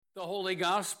The Holy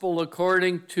Gospel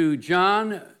according to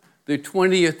John, the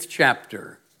 20th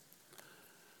chapter.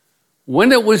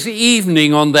 When it was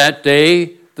evening on that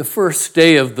day, the first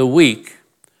day of the week,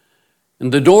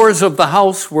 and the doors of the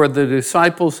house where the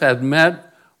disciples had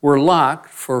met were locked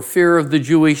for fear of the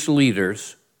Jewish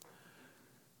leaders,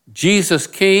 Jesus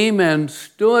came and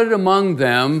stood among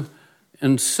them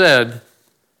and said,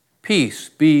 "Peace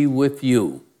be with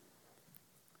you."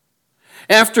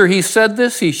 After he said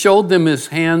this, he showed them his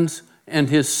hands and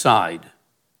his side.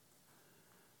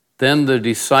 Then the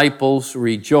disciples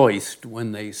rejoiced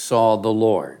when they saw the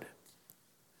Lord.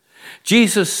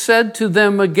 Jesus said to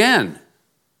them again,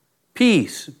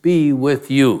 "Peace be with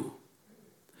you.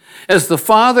 As the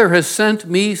Father has sent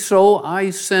me, so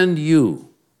I send you."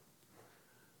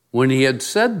 When he had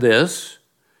said this,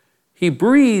 he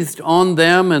breathed on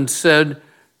them and said,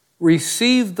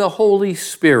 "Receive the Holy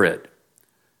Spirit.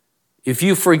 If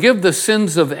you forgive the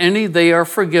sins of any, they are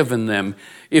forgiven them.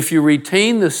 If you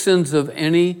retain the sins of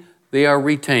any, they are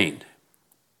retained."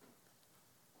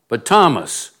 But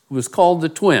Thomas, who was called the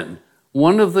twin,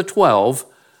 one of the 12,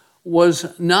 was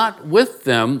not with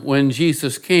them when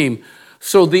Jesus came.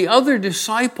 So the other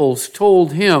disciples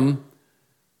told him,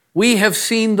 "We have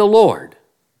seen the Lord."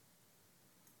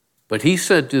 But he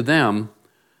said to them,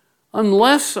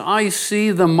 "Unless I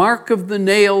see the mark of the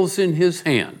nails in his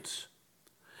hands,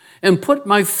 and put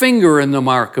my finger in the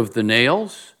mark of the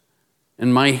nails,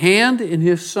 and my hand in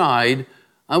his side,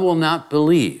 I will not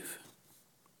believe."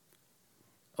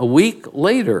 A week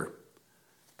later,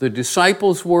 the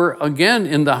disciples were again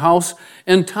in the house,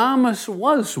 and Thomas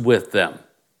was with them.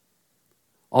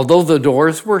 Although the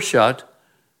doors were shut,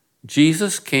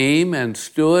 Jesus came and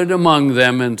stood among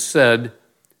them and said,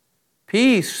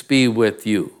 "Peace be with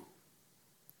you."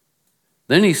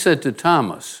 Then he said to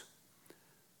Thomas,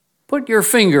 "Put your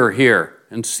finger here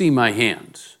and see my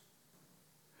hands.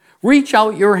 Reach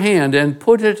out your hand and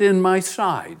put it in my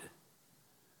side.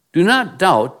 Do not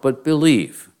doubt, but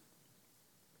believe."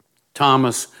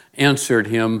 Thomas answered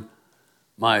him,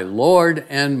 "My Lord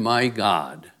and my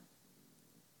God."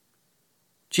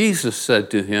 Jesus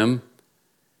said to him,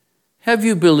 "Have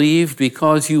you believed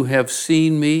because you have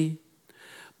seen me?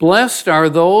 Blessed are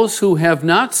those who have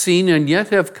not seen and yet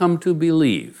have come to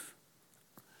believe."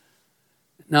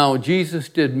 Now, Jesus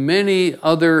did many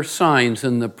other signs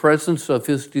in the presence of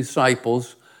his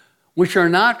disciples, which are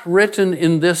not written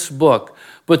in this book,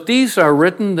 but these are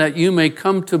written that you may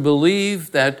come to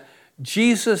believe that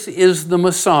Jesus is the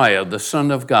Messiah, the Son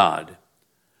of God,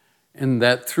 and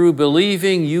that through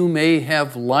believing you may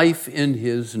have life in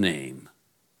his name.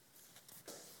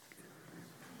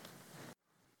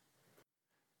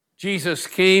 Jesus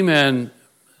came and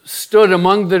stood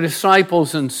among the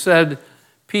disciples and said,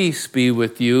 "Peace be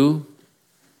with you."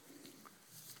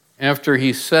 After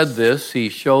he said this, he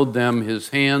showed them his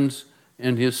hands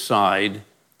and his side.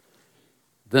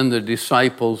 Then the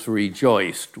disciples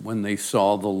rejoiced when they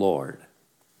saw the Lord.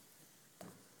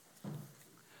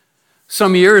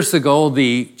 Some years ago,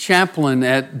 the chaplain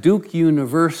at Duke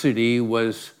University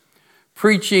was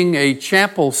preaching a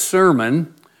chapel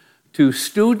sermon to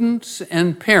students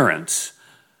and parents,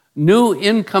 new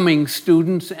incoming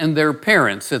students and their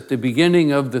parents at the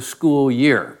beginning of the school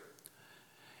year.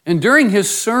 And during his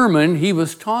sermon, he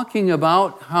was talking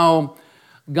about how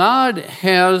God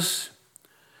has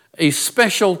a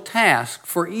special task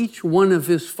for each one of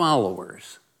his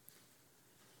followers.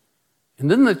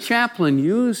 And then the chaplain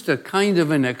used a kind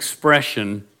of an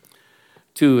expression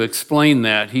to explain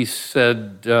that. He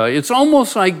said, it's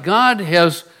almost like God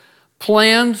has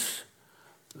plans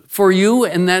for you,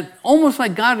 and that almost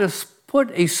like God has put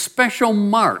a special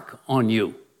mark on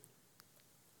you.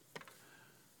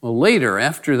 Well, later,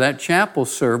 after that chapel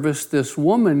service, this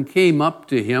woman came up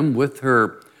to him with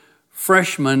her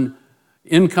freshman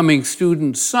incoming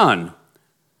student son.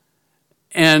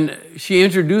 And she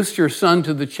introduced her son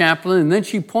to the chaplain, and then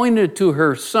she pointed to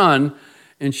her son,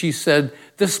 and she said,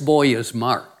 "This boy is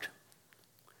marked."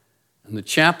 And the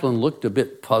chaplain looked a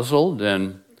bit puzzled,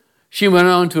 and she went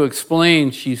on to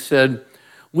explain. She said,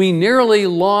 "We nearly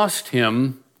lost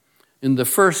him in the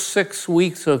first 6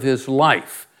 weeks of his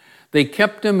life. They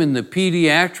kept him in the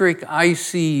pediatric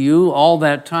ICU all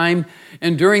that time,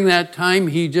 and during that time,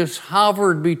 he just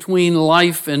hovered between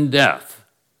life and death.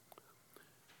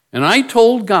 And I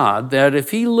told God that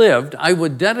if he lived, I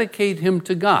would dedicate him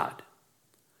to God.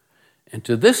 And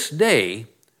to this day,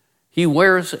 he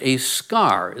wears a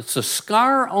scar. It's a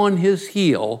scar on his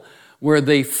heel where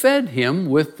they fed him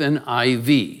with an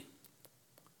IV,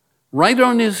 right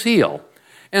on his heel.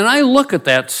 And I look at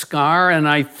that scar and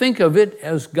I think of it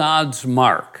as God's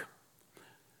mark.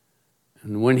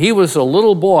 And when he was a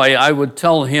little boy, I would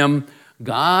tell him,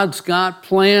 God's got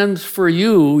plans for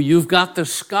you. You've got the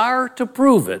scar to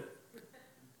prove it.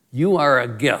 You are a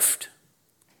gift.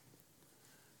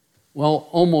 Well,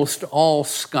 almost all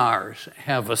scars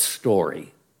have a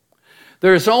story.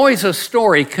 There's always a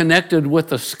story connected with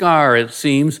the scar, it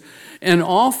seems, and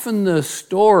often the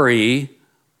story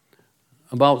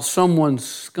about someone's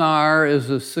scar is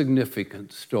a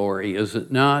significant story, is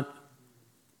it not?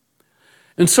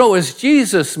 And so as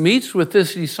Jesus meets with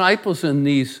his disciples in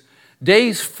these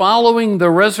days following the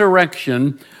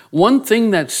resurrection, one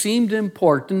thing that seemed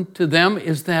important to them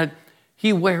is that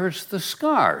he wears the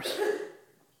scars.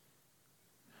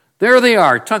 There they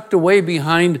are, tucked away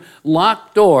behind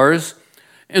locked doors,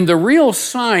 and the real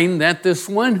sign that this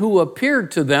one who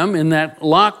appeared to them in that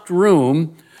locked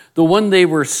room, the one they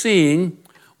were seeing,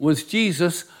 was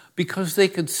Jesus, because they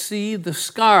could see the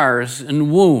scars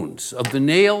and wounds of the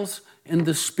nails and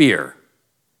the spear.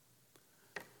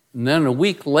 And then a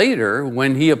week later,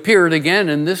 when he appeared again,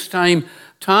 and this time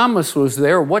Thomas was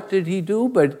there, what did he do?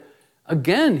 But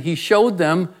again, he showed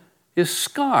them his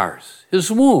scars,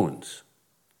 his wounds.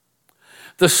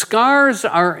 The scars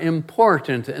are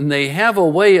important, and they have a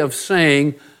way of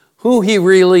saying who he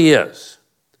really is.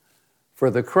 For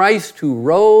the Christ who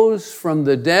rose from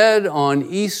the dead on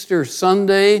Easter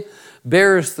Sunday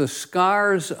bears the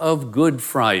scars of Good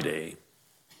Friday.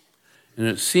 And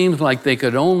it seems like they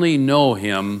could only know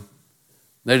him,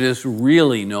 that is,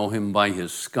 really know him by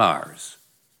his scars.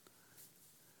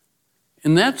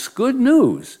 And that's good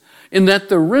news, in that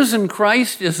the risen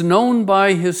Christ is known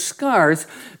by his scars,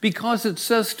 because it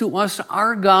says to us,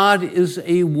 our God is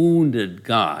a wounded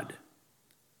God.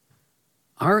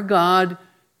 Our God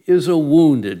is a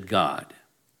wounded God.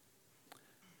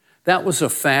 That was a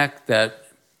fact that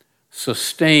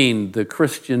sustained the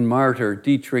Christian martyr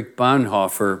Dietrich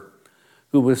Bonhoeffer,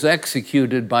 who was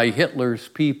executed by Hitler's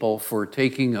people for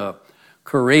taking a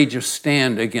courageous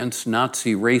stand against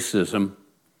Nazi racism.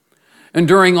 And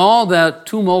during all that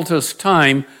tumultuous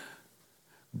time,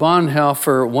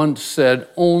 Bonhoeffer once said,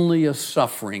 only a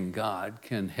suffering God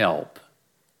can help.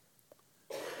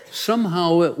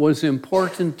 Somehow it was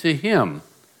important to him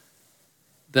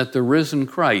that the risen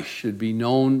Christ should be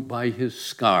known by his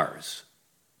scars.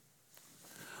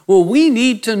 Well, we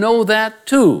need to know that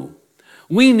too.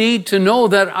 We need to know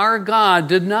that our God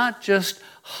did not just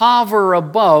hover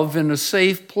above in a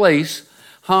safe place,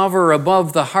 hover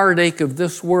above the heartache of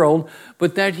this world,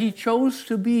 but that he chose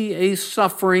to be a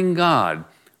suffering God,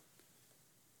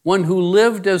 one who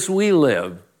lived as we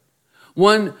live,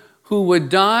 one who would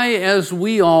die as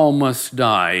we all must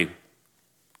die,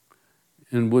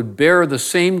 and would bear the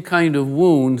same kind of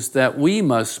wounds that we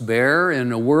must bear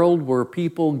in a world where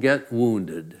people get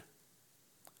wounded.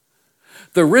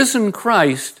 The risen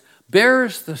Christ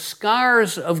bears the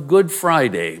scars of Good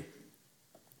Friday.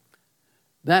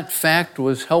 That fact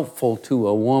was helpful to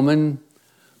a woman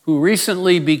who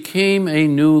recently became a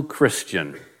new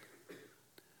Christian.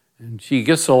 And she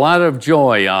gets a lot of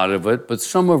joy out of it, but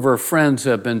some of her friends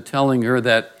have been telling her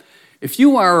that if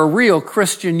you are a real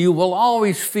Christian, you will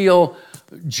always feel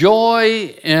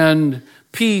joy and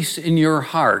peace in your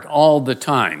heart all the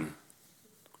time.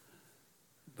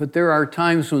 But there are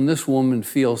times when this woman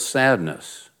feels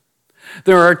sadness.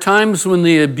 There are times when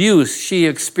the abuse she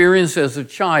experienced as a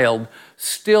child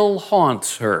still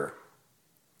haunts her.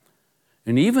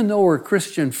 And even though her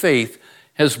Christian faith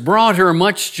has brought her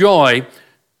much joy,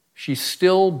 she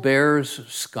still bears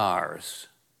scars.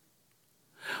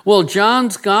 Well,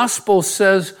 John's gospel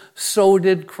says, so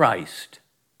did Christ.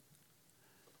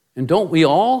 And don't we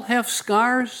all have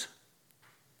scars?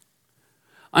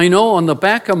 I know on the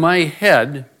back of my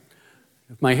head,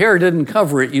 if my hair didn't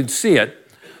cover it, you'd see it.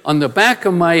 On the back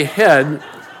of my head,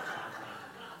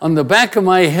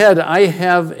 I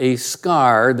have a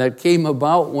scar that came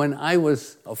about when I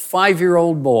was a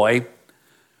 5-year-old boy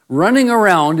running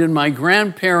around in my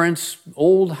grandparents'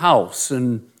 old house.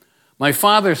 And my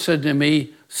father said to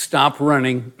me, stop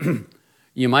running.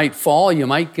 You might fall, you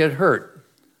might get hurt.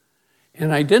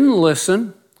 And I didn't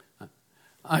listen.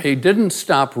 I didn't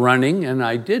stop running, and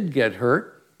I did get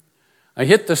hurt. I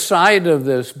hit the side of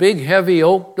this big, heavy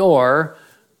oak door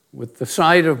with the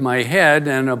side of my head,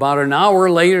 and about an hour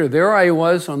later, there I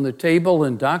was on the table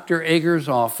in Dr. Ager's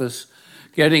office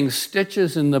getting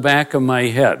stitches in the back of my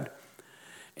head.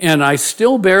 And I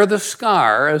still bear the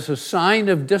scar as a sign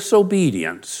of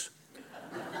disobedience.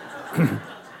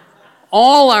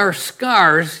 All our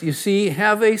scars, you see,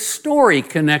 have a story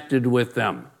connected with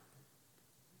them.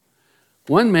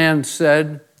 One man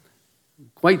said,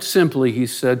 quite simply, he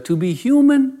said, to be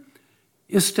human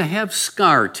is to have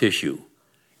scar tissue.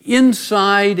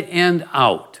 inside and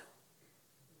out.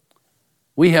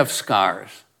 We have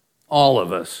scars, all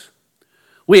of us.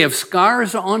 We have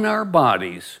scars on our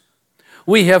bodies.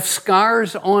 We have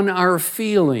scars on our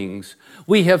feelings.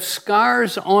 We have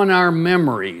scars on our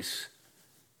memories.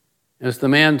 As the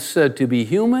man said, to be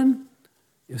human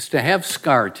is to have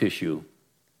scar tissue.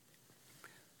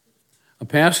 A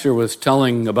pastor was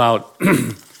telling about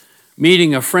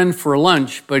meeting a friend for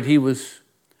lunch, but he was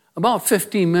about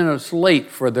 15 minutes late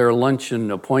for their luncheon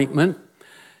appointment.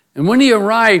 And when he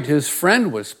arrived, his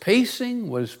friend was pacing,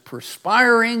 was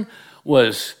perspiring,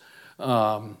 was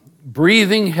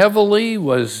breathing heavily,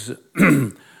 was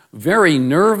very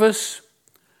nervous.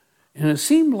 And it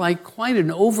seemed like quite an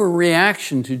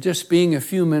overreaction to just being a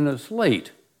few minutes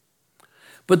late.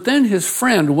 But then his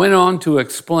friend went on to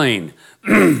explain.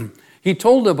 He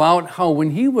told about how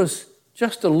when he was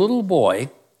just a little boy,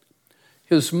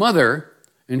 his mother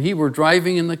and he were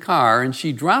driving in the car, and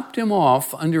she dropped him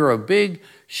off under a big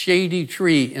shady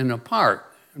tree in a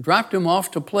park, dropped him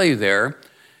off to play there,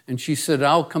 and she said,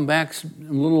 I'll come back in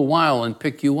a little while and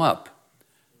pick you up.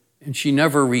 And she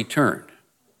never returned.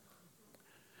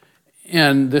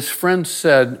 And this friend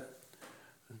said,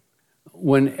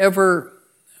 whenever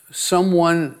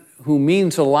someone who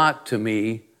means a lot to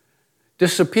me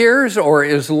disappears or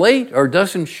is late or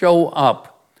doesn't show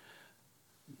up,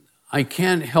 I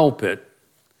can't help it.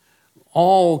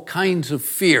 All kinds of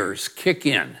fears kick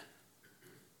in.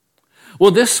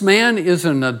 Well, this man is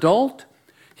an adult.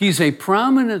 He's a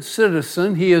prominent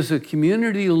citizen. He is a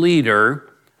community leader,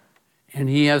 and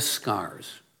he has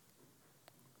scars.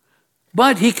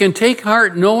 But he can take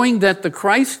heart knowing that the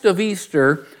Christ of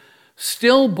Easter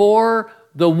still bore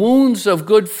the wounds of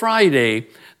Good Friday,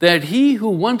 that he who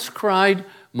once cried,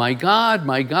 my God,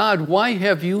 why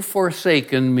have you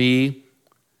forsaken me?"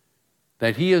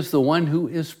 that he is the one who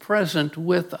is present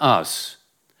with us.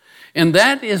 And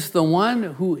that is the one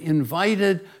who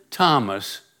invited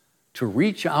Thomas to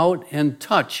reach out and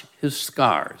touch his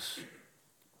scars.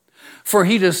 For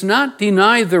he does not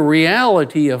deny the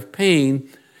reality of pain.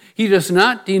 He does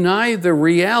not deny the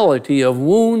reality of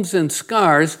wounds and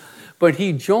scars, but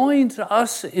he joins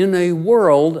us in a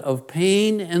world of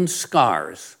pain and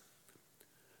scars.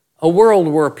 A world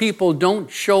where people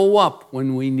don't show up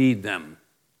when we need them.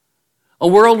 A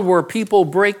world where people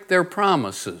break their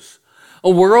promises.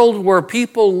 A world where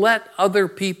people let other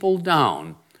people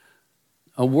down.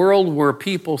 A world where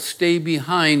people stay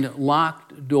behind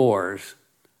locked doors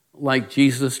like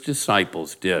Jesus'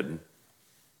 disciples did.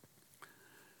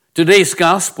 Today's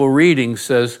gospel reading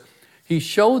says, he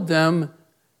showed them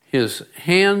his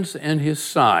hands and his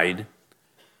side,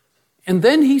 and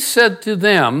then he said to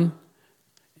them,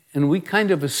 and we kind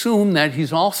of assume that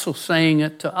he's also saying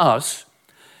it to us,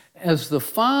 as the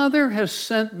Father has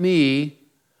sent me,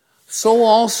 so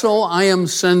also I am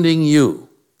sending you.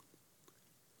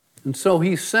 And so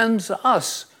he sends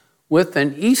us with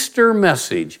an Easter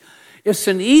message. It's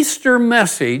an Easter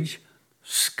message,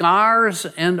 scars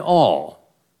and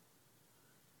all.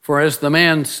 For as the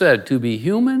man said, to be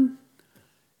human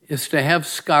is to have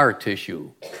scar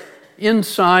tissue,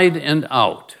 inside and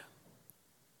out.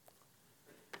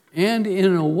 And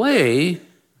in a way,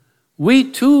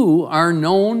 we too are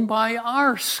known by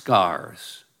our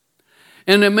scars.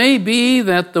 And it may be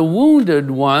that the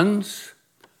wounded ones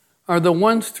are the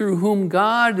ones through whom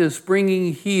God is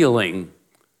bringing healing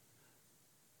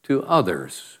to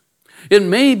others. It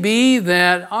may be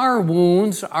that our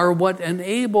wounds are what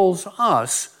enables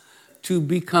us to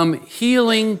become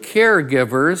healing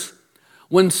caregivers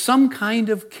when some kind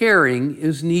of caring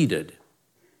is needed.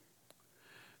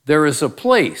 There is a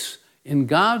place in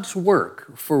God's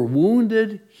work for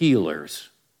wounded healers.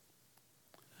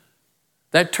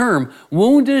 That term,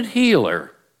 wounded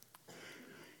healer.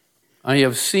 I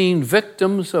have seen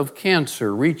victims of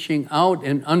cancer reaching out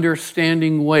in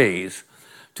understanding ways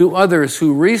to others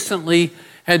who recently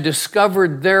had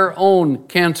discovered their own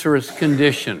cancerous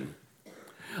condition.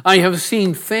 I have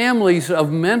seen families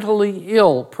of mentally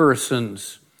ill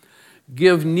persons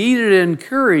give needed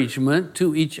encouragement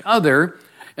to each other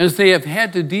as they have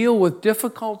had to deal with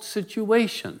difficult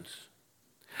situations.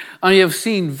 I have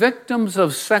seen victims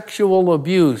of sexual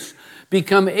abuse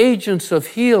become agents of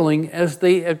healing as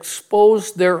they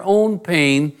expose their own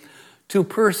pain to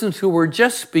persons who were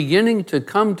just beginning to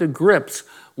come to grips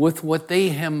with what they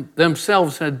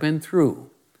themselves had been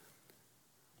through.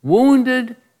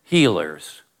 Wounded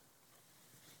healers.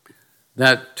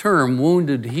 That term,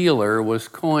 wounded healer, was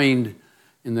coined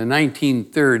in the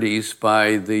 1930s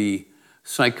by the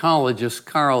psychologist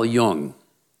Carl Jung.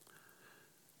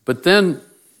 But then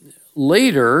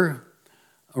later,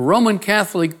 A Roman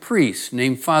Catholic priest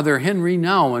named Father Henry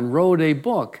Nouwen wrote a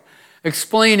book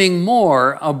explaining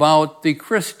more about the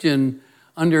Christian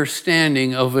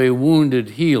understanding of a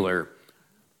wounded healer.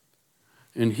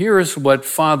 And here's what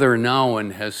Father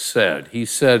Nouwen has said. He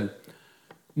said,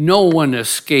 "No one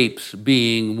escapes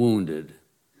being wounded.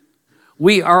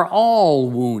 We are all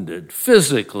wounded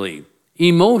physically,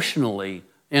 emotionally,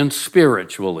 and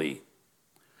spiritually."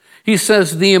 He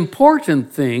says the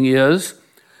important thing is,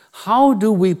 how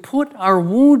do we put our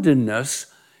woundedness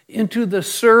into the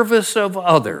service of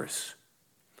others?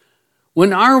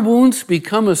 When our wounds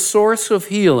become a source of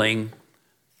healing,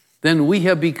 then we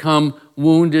have become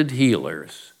wounded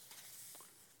healers.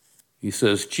 He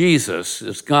says Jesus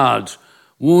is God's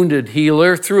wounded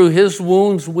healer. Through his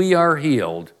wounds we are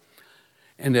healed.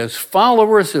 And as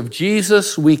followers of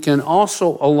Jesus, we can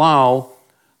also allow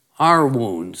our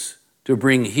wounds to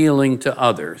bring healing to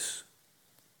others.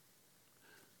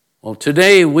 Well,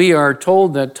 today we are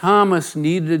told that Thomas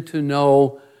needed to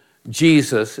know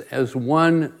Jesus as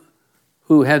one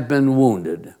who had been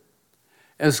wounded,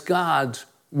 as God's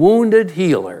wounded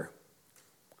healer.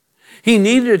 He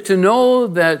needed to know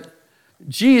that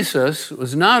Jesus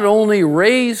was not only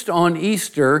raised on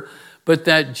Easter, but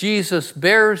that Jesus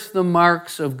bears the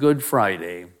marks of Good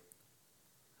Friday.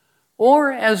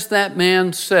 Or, as that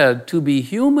man said, to be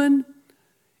human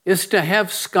is to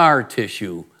have scar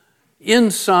tissue,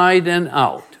 inside and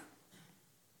out.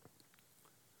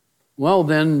 Well,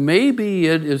 then maybe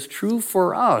it is true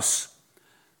for us,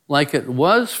 like it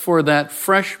was for that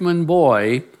freshman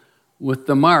boy with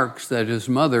the marks that his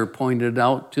mother pointed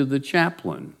out to the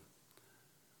chaplain.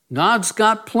 God's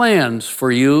got plans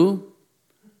for you.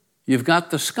 You've got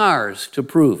the scars to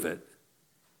prove it.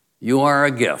 You are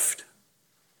a gift.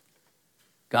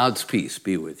 God's peace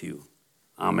be with you.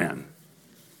 Amen.